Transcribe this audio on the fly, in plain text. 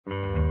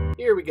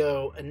Here we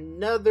go,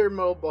 another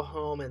mobile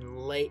home in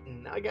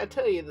Layton. Now, I gotta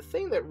tell you, the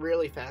thing that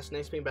really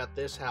fascinates me about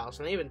this house,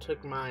 and I even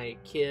took my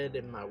kid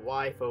and my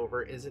wife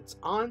over, is it's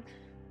on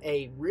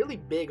a really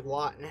big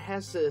lot and it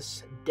has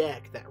this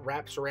deck that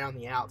wraps around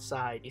the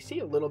outside. You see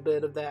a little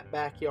bit of that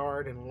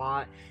backyard and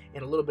lot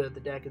and a little bit of the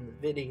deck in the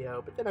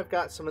video, but then I've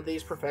got some of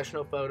these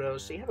professional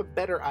photos so you have a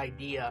better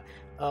idea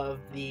of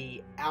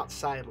the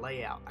outside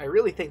layout. I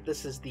really think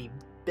this is the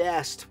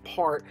best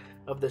part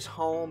of this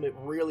home. It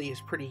really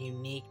is pretty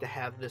unique to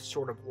have this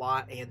sort of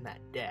lot and that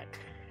deck.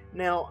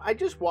 Now, I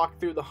just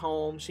walked through the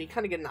home so you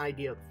kind of get an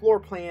idea of the floor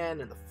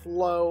plan and the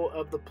flow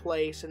of the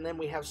place, and then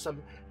we have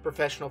some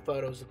professional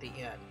photos at the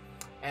end.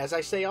 As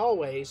I say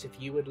always,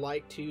 if you would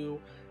like to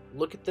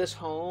look at this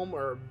home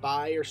or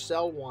buy or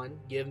sell one,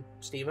 give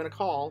Stephen a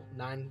call,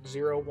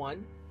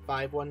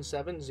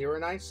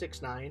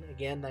 901-517-0969.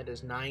 Again, that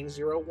is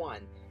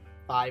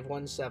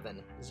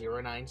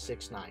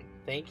 901-517-0969.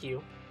 Thank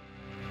you.